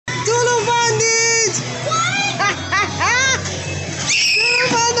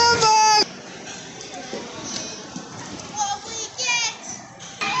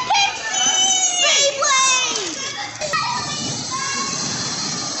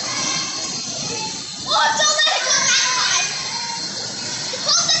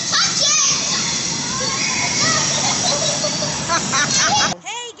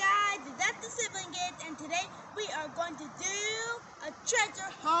and today we are going to do a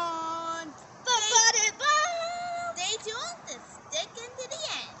treasure hunt. Stay tuned to stick into the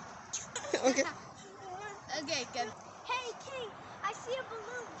end. Okay. Okay, good. Hey, Kate, I see a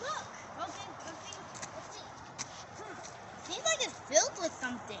balloon. Look. Okay, let's see. Seems like it's filled with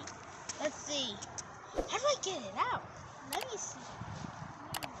something. Let's see. How do I get it out? Let me see.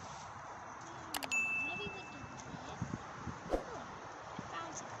 Maybe we can do it. Oh, I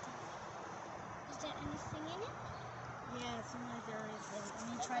found something. Is there anything in it? Yeah, it seems like there is. Let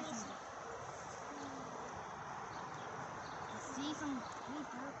me try something. I see some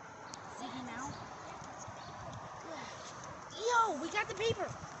paper sticking out. Yo, we got the paper.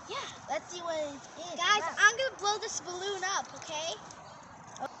 Yeah, let's see what it is. Guys, I'm gonna blow this balloon up, okay?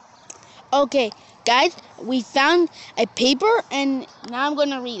 Okay, guys, we found a paper and now I'm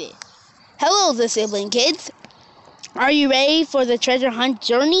gonna read it. Hello, the sibling kids. Are you ready for the treasure hunt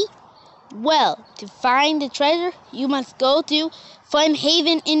journey? Well, to find the treasure, you must go to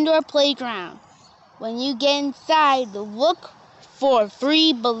FunHaven Indoor Playground. When you get inside, look for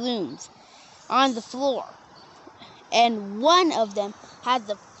 3 balloons on the floor. And one of them has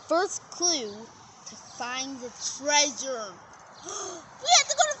the first clue to find the treasure. We have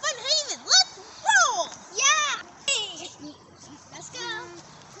to go to FunHaven. Let's roll! Yeah! Hey. Let's go!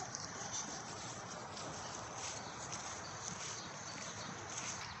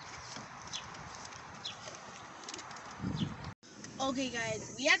 Okay,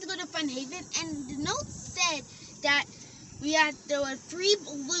 guys, we have to go to FunHaven, and the note said that there were 3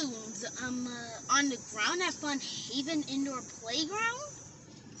 balloons on the ground at FunHaven Indoor Playground.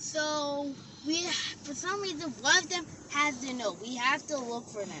 So for some reason, one of them has the note. We have to look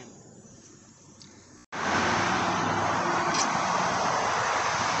for them.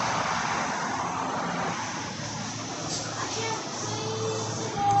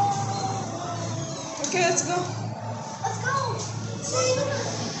 Okay, let's go. Let's go!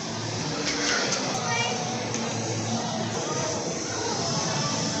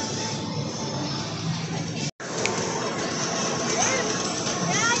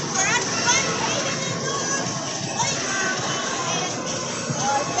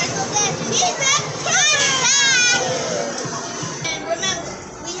 And remember,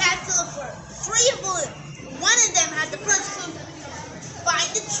 we have to look for 3 balloons. One of them has the first clue to find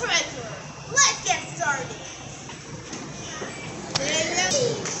the treasure. Let's get started.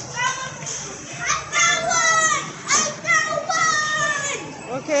 I found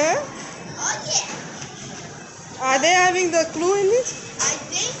one! Okay. Oh yeah, Are they having the clue in it? I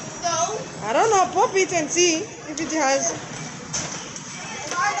think so. I don't know. Pop it and see if it has.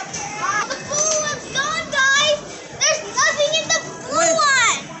 The blue one's gone, guys! There's nothing in the blue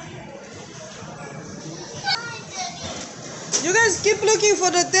one! You guys keep looking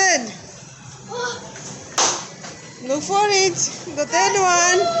for the third. Look for it. The third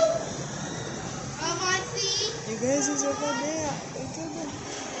one. Come on, see? You guys is over there. It's over.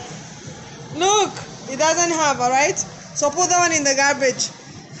 Look. It doesn't have, alright? So put that one in the garbage.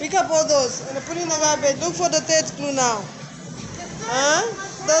 Pick up all those and put in the garbage. Look for the third clue now. Huh?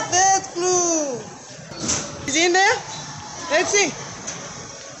 The third clue. Is it in there? Let's see.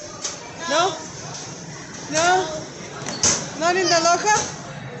 No? No? Not in the locker?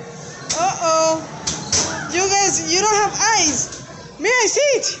 Uh-oh. You guys, you don't have eyes. May I see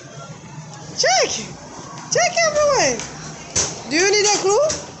it? Check. Check everywhere. Do you need a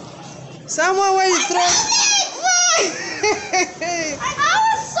clue? Somewhere where you throw. I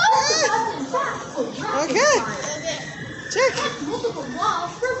was so Okay. Check. multiple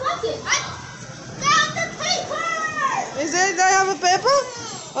walls for bucket. I found the paper! Is it? Do I have a paper?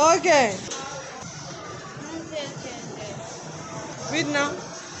 Okay. Okay. Read now.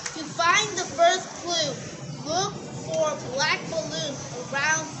 To find the first clue, look for black balloons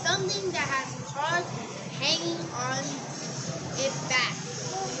around something that has stars hanging on its back.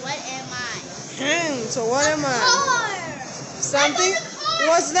 What am I? So what am I? Car! Something?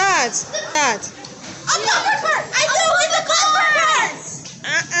 What's that? That? A bumper car! I know it's a bumper car!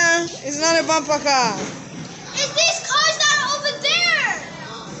 It's not a bumper car. It's these cars that are over there!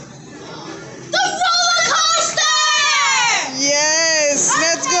 The roller coaster! Yes.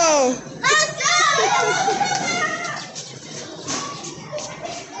 Let's go. Let's go!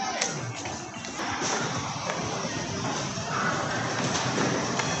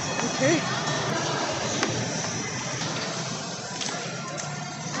 Okay.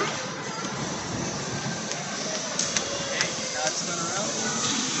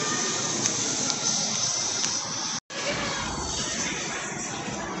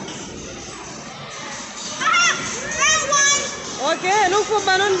 Okay, look for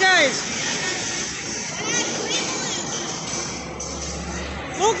balloon, guys.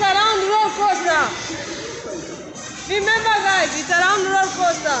 coaster. Remember, guys, it's a round roller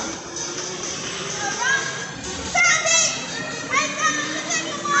coaster. Found it! I found the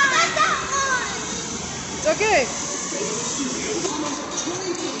second one! That's that one! It's okay.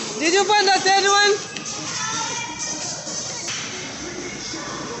 Did you find the third one?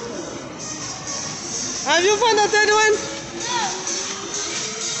 Have you found the third one? No.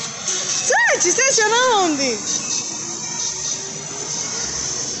 Search, search around.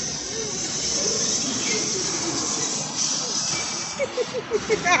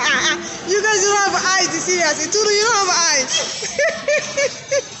 You guys don't have eyes, seriously. Turu, you don't have eyes.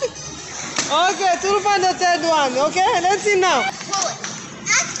 Okay, Turu found the third one. Okay, let's see now. Pull it.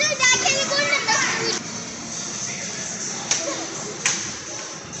 After that, can you go to the next?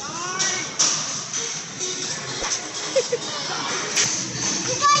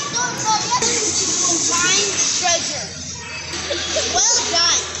 You guys don't go yet. Find treasure. Well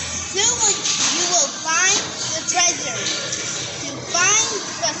done. Soon you will find the treasure. To find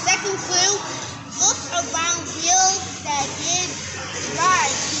the second clue, look around wheels that did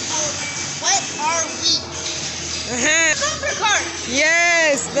drive people. What are we? Bumper car.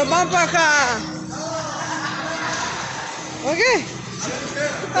 Yes, the bumper car. Okay.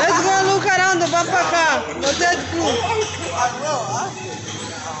 Let's go look around the bumper car. The third clue.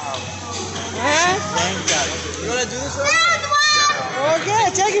 You wanna do this one? Found one. Okay,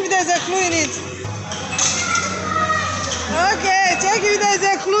 check if there's a clue in it. Okay, check if there's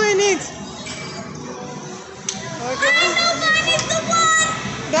a clue in it. Okay. I know mine is the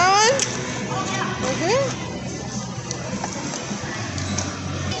one. That one? Okay.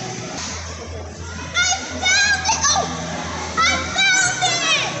 I found it. Oh, I found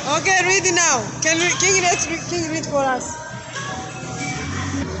it. Okay, read it now. Can King read for us?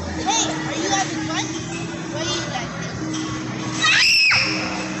 Hey, are you having fun? What do you guys think?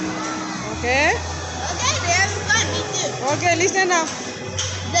 Okay. Okay, they're having fun. Me too. Okay, listen now.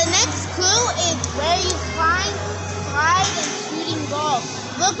 The next clue is where you find slide and shooting balls.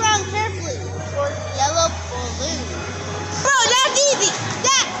 Look around carefully for yellow balloon. Bro, that's easy.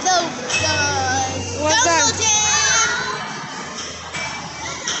 That's the What's that? jungle gym.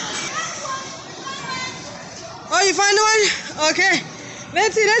 Oh, you found one? Okay.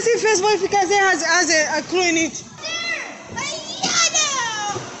 Let's see first what if has a clue in it. There.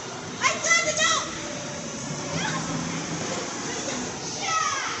 Yellow. I found it out.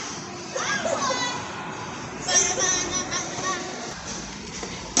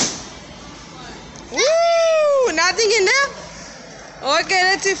 Woo! Nothing in there? Okay,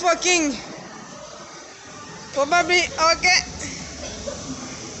 let's see for King. Probably, okay.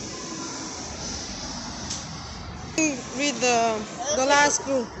 Read the last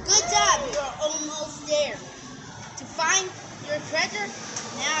clue. Good job, you're almost there. To find your treasure,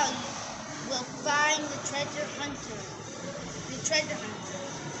 now you will find the treasure hunter. The treasure hunter.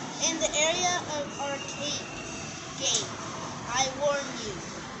 In the area of arcade game, I warn you,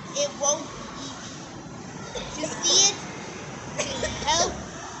 it won't be easy. To see it, to help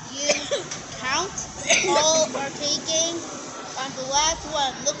you count all arcade games, on the last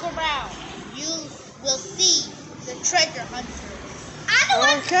one, look around. You will see the treasure hunter.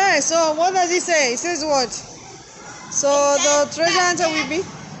 Okay, so what does he say? It says what? So the treasure hunter will be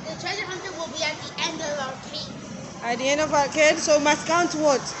The treasure hunter will be at the end of the arcade. at the end of arcade, so we must count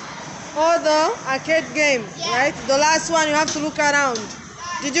what? All the arcade game, Yeah. right? The last one you have to look around.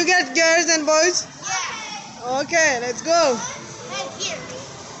 Did you get girls and boys? Yeah. Okay, let's go. And here.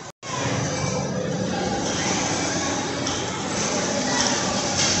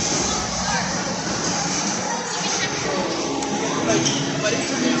 But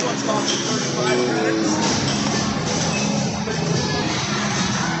each of these ones cost 35 credits.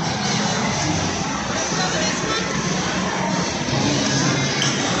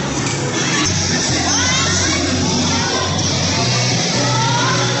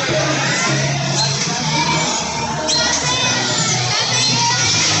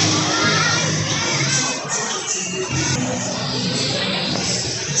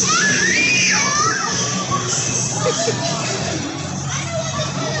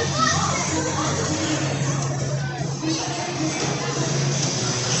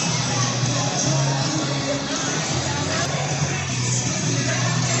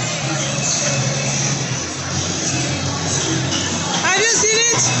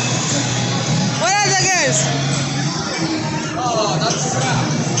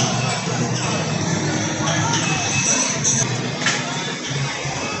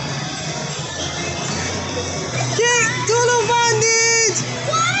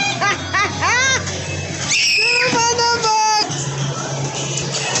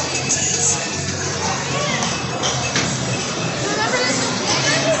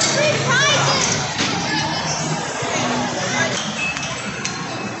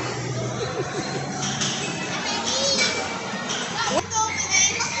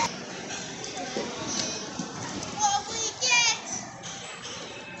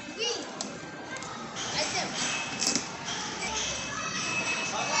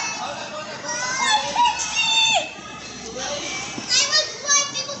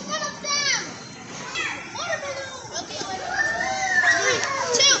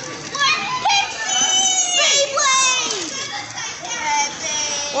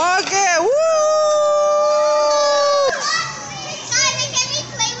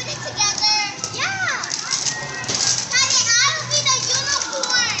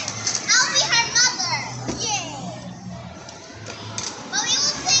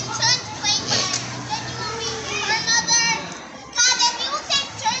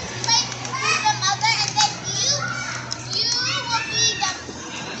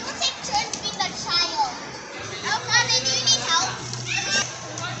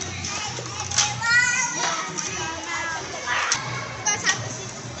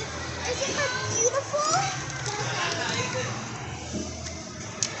 Isn't that beautiful?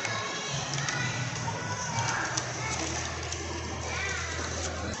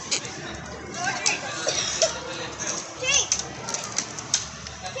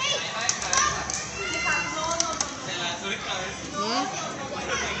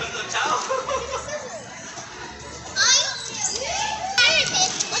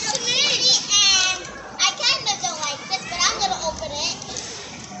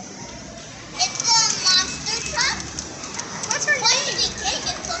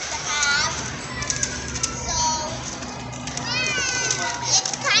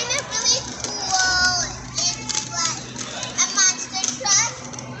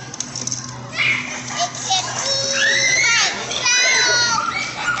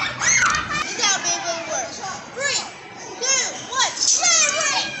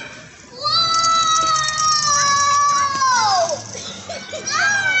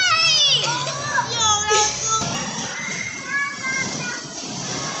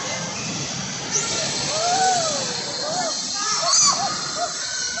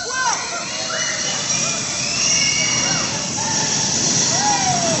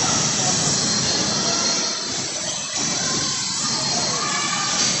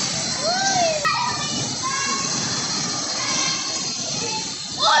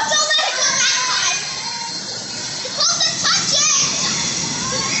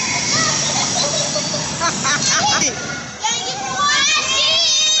 Hey!